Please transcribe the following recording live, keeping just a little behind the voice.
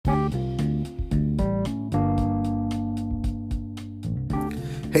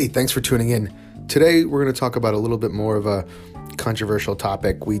Hey, thanks for tuning in. Today, we're going to talk about a little bit more of a controversial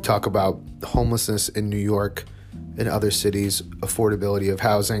topic. We talk about homelessness in New York and other cities, affordability of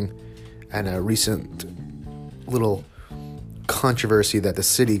housing, and a recent little controversy that the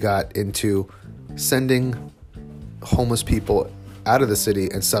city got into sending homeless people out of the city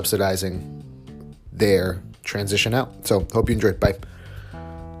and subsidizing their transition out. So, hope you enjoyed. Bye.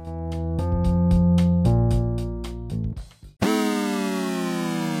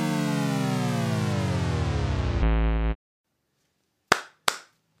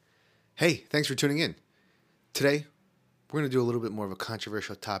 Hey, thanks for tuning in. Today, we're going to do a little bit more of a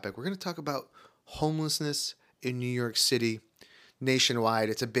controversial topic. We're going to talk about homelessness in New York City, nationwide.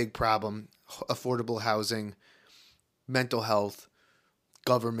 It's a big problem. Affordable housing, mental health,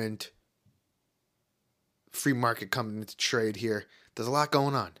 government, free market coming into trade here. There's a lot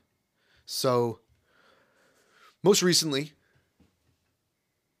going on. So, most recently,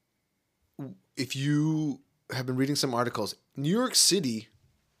 if you have been reading some articles, New York City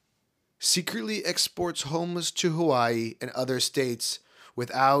secretly exports homeless to Hawaii and other states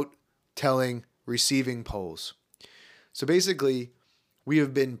without telling receiving polls. So basically, we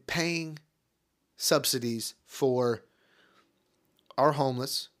have been paying subsidies for our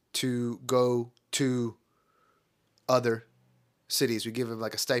homeless to go to other cities. We give them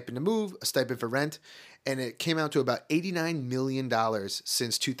like a stipend to move, a stipend for rent, and it came out to about $89 million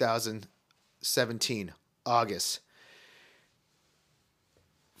since 2017, August.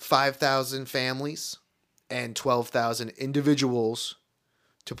 5,000 families and 12,000 individuals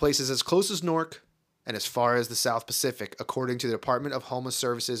to places as close as Newark and as far as the South Pacific, according to the Department of Homeless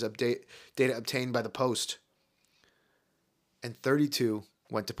Services data obtained by the Post. And 32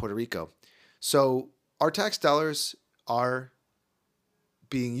 went to Puerto Rico. So our tax dollars are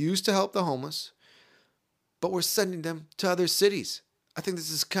being used to help the homeless, but we're sending them to other cities. I think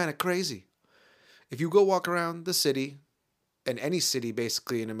this is kind of crazy. If you go walk around the city, in any city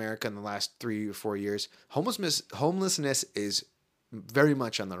basically in America in the last 3 or 4 years, homelessness is very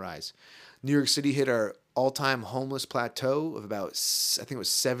much on the rise. New York City hit our all-time homeless plateau of about, I think it was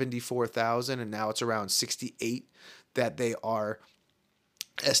 74,000, and now it's around 68 that they are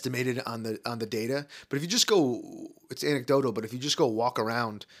estimated on the data. But if you just go, it's anecdotal, but if you just go walk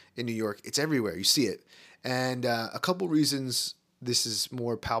around in New York, it's everywhere. You see it. And a couple reasons this is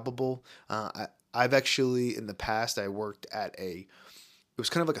more palpable. I've actually, in the past, I worked at it was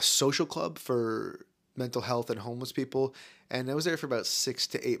kind of like a social club for mental health and homeless people. And I was there for about 6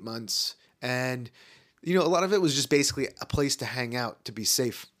 to 8 months. And, a lot of it was just basically a place to hang out, to be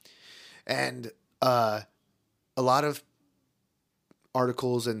safe. And a lot of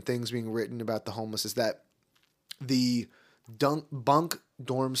articles and things being written about the homeless is that the bunk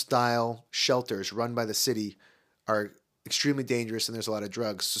dorm style shelters run by the city are extremely dangerous, and there's a lot of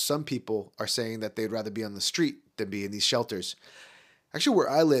drugs. So some people are saying that they'd rather be on the street than be in these shelters. Actually, where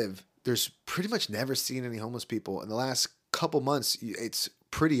I live, there's pretty much never seen any homeless people. In the last couple months, it's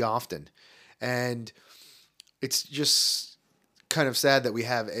pretty often. And it's just kind of sad that we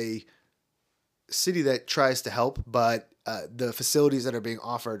have a city that tries to help, but the facilities that are being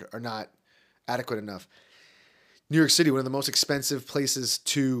offered are not adequate enough. New York City, one of the most expensive places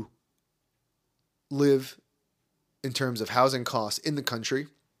to live in terms of housing costs in the country.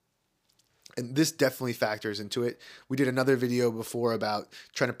 And this definitely factors into it. We did another video before about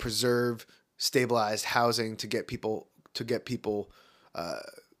trying to preserve stabilized housing to get people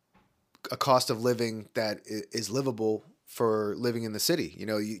a cost of living that is livable for living in the city.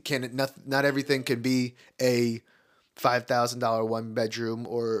 You can't, not everything can be a $5,000 one bedroom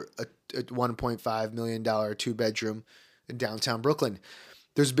or a $1.5 million two bedroom in downtown Brooklyn.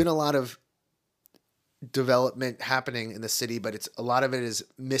 There's been a lot of development happening in the city, but a lot of it is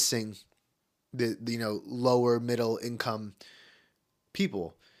missing the lower middle income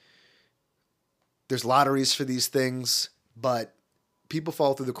people. There's lotteries for these things, but people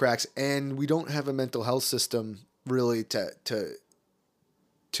fall through the cracks, and we don't have a mental health system really to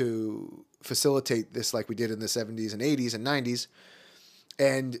facilitate this like we did in the 70s and 80s and 90s.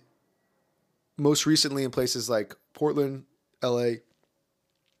 And most recently in places like Portland, LA,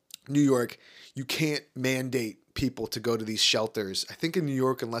 New York, you can't mandate people to go to these shelters. I think in New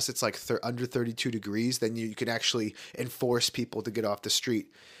York, unless it's like under 32 degrees, then you can actually enforce people to get off the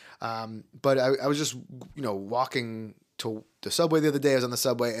street. But I was just, walking to the subway the other day. I was on the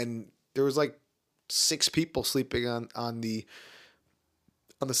subway, and there was like 6 people sleeping on the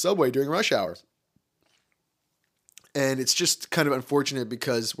subway during rush hour. And it's just kind of unfortunate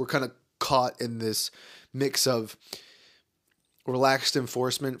because we're kind of caught in this mix of relaxed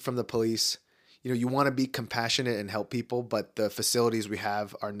enforcement from the police, you want to be compassionate and help people, but the facilities we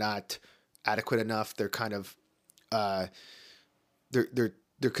have are not adequate enough. They're kind of they're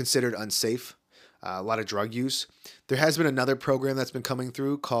considered unsafe. A lot of drug use. There has been another program that's been coming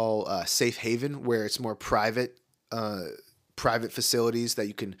through called Safe Haven, where it's more private facilities that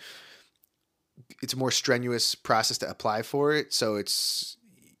you can. It's a more strenuous process to apply for it, so it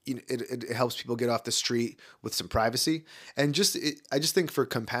helps people get off the street with some privacy. And I just think for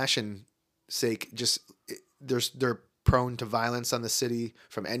compassion sake, they're prone to violence on the city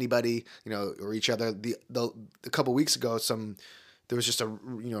from anybody, or each other. A couple weeks ago, there was just a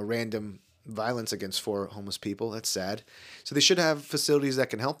random violence against 4 homeless people. That's sad. So they should have facilities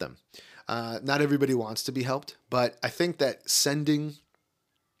that can help them. Not everybody wants to be helped, but I think that sending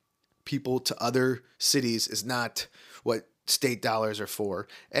people to other cities is not what state dollars are for.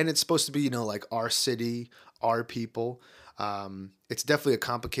 And it's supposed to be, like our city, our people. It's definitely a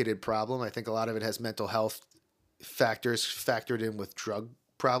complicated problem. I think a lot of it has mental health factors factored in with drug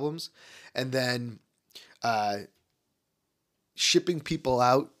problems. And then shipping people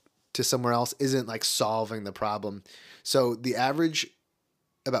out to somewhere else isn't like solving the problem. So the average,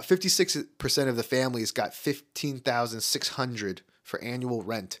 about 56% of the families got $15,600 for annual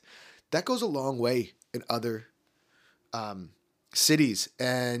rent. That goes a long way in other cities,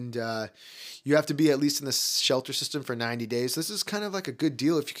 and you have to be at least in the shelter system for 90 days. This is kind of like a good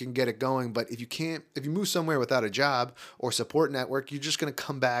deal if you can get it going, but if you move somewhere without a job or support network, you're just going to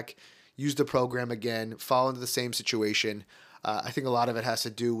come back, use the program again, fall into the same situation. I think a lot of it has to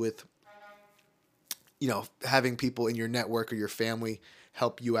do with, having people in your network or your family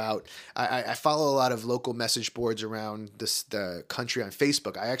help you out. I follow a lot of local message boards around the country on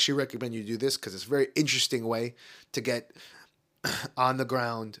Facebook. I actually recommend you do this because it's a very interesting way to get on the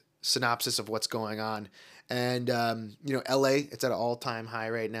ground synopsis of what's going on. And, LA, it's at an all-time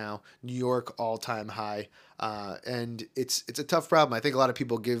high right now. New York, all-time high. And it's a tough problem. I think a lot of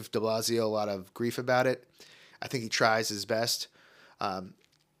people give de Blasio a lot of grief about it. I think he tries his best.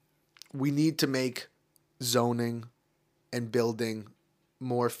 We need to make zoning and building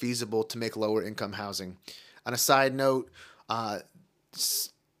more feasible to make lower income housing. On a side note,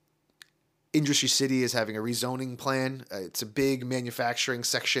 Industry City is having a rezoning plan. It's a big manufacturing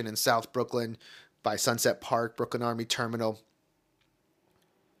section in South Brooklyn by Sunset Park, Brooklyn Army Terminal.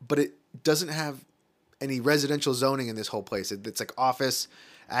 But it doesn't have any residential zoning in this whole place. It's like office,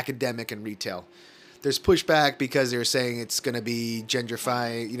 academic, and retail. There's pushback because they're saying it's going to be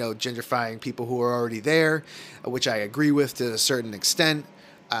gentrifying people who are already there, which I agree with to a certain extent.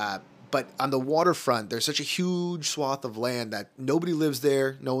 But on the waterfront, there's such a huge swath of land that nobody lives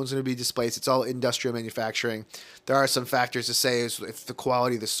there. No one's going to be displaced. It's all industrial manufacturing. There are some factors to say if the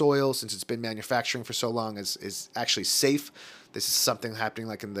quality of the soil, since it's been manufacturing for so long, is actually safe. This is something happening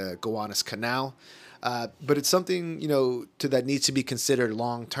like in the Gowanus Canal. But it's something, that needs to be considered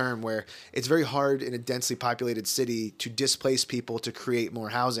long term, where it's very hard in a densely populated city to displace people to create more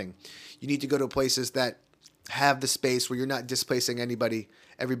housing. You need to go to places that have the space where you're not displacing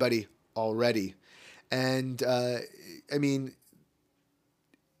everybody already. And New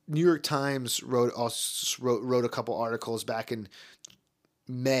York Times wrote a couple articles back in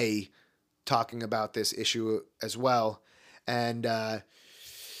May talking about this issue as well. And a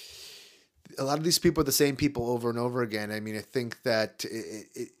lot of these people are the same people over and over again. I think that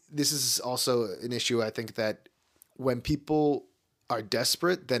this is also an issue. I think that when people are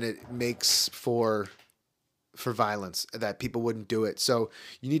desperate, then it makes for violence, that people wouldn't do it. So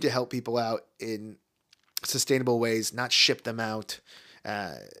you need to help people out in sustainable ways, not ship them out.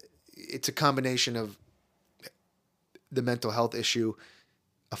 It's a combination of the mental health issue,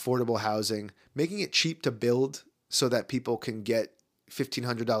 affordable housing, making it cheap to build so that people can get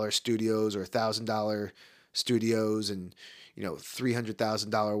 $1,500 studios or $1,000 studios and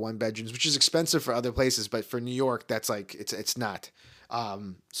 $300,000 one bedrooms, which is expensive for other places, but for New York, that's like it's not.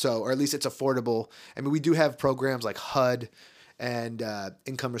 Or at least it's affordable. We do have programs like HUD and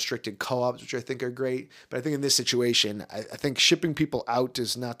income restricted co-ops, which I think are great. But I think in this situation, I think shipping people out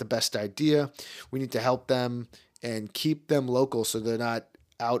is not the best idea. We need to help them and keep them local so they're not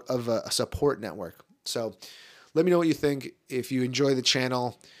out of a support network. So let me know what you think. If you enjoy the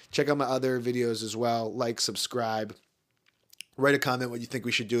channel, check out my other videos as well. Like, subscribe. Write a comment what you think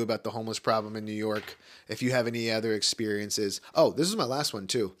we should do about the homeless problem in New York. If you have any other experiences. Oh, this is my last one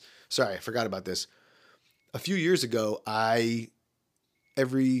too. Sorry, I forgot about this. A few years ago,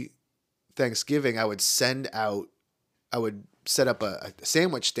 every Thanksgiving, I would set up a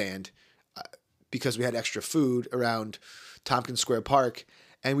sandwich stand because we had extra food around Tompkins Square Park.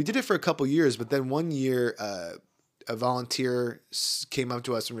 And we did it for a couple years, but then one year, a volunteer came up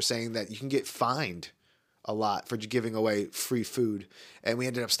to us and were saying that you can get fined a lot for giving away free food. And we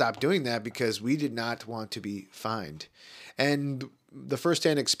ended up stopped doing that because we did not want to be fined. And the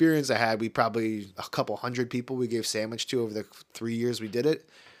firsthand experience I had, we probably a couple hundred people we gave sandwich to over the 3 years we did it.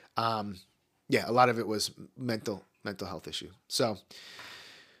 Yeah, a lot of it was mental health issue. So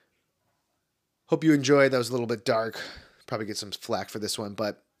hope you enjoyed. That was a little bit dark. Probably get some flack for this one,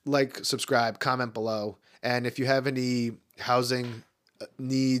 but like, subscribe, comment below. And if you have any housing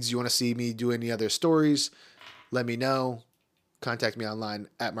needs, you want to see me do any other stories, let me know. Contact me online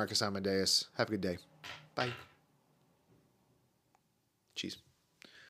at Marcus Amadeus. Have a good day. Bye. Cheese.